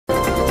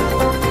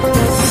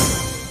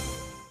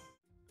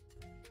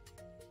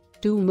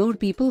2 more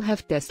people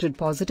have tested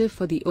positive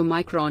for the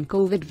Omicron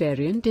Covid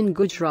variant in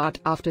Gujarat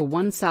after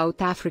one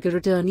South Africa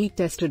returnee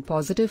tested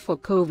positive for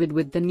Covid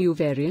with the new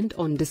variant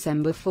on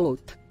December 4.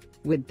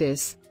 With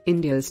this,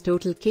 India's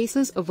total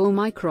cases of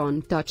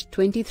Omicron touched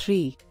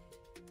 23.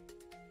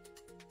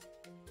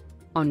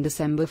 On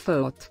December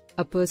 4,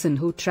 a person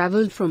who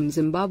travelled from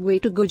Zimbabwe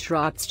to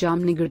Gujarat's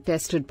Jamnagar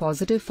tested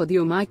positive for the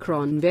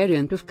Omicron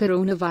variant of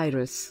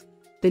coronavirus.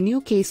 The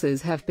new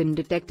cases have been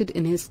detected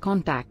in his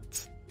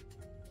contacts.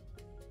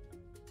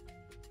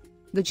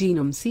 The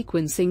genome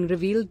sequencing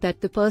revealed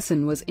that the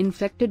person was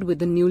infected with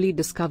the newly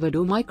discovered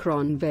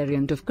Omicron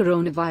variant of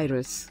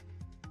coronavirus.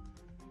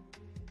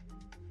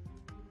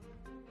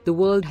 The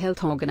World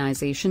Health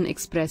Organization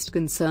expressed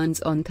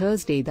concerns on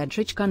Thursday that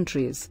rich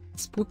countries,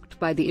 spooked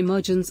by the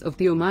emergence of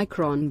the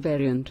Omicron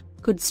variant,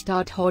 could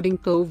start hoarding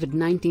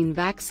COVID-19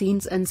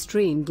 vaccines and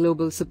strain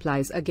global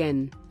supplies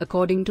again,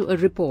 according to a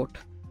report.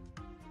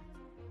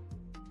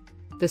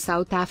 The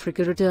South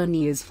Africa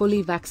returnee is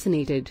fully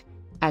vaccinated.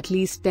 At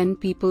least 10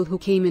 people who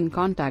came in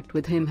contact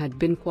with him had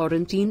been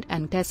quarantined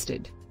and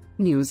tested.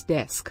 News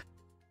Desk.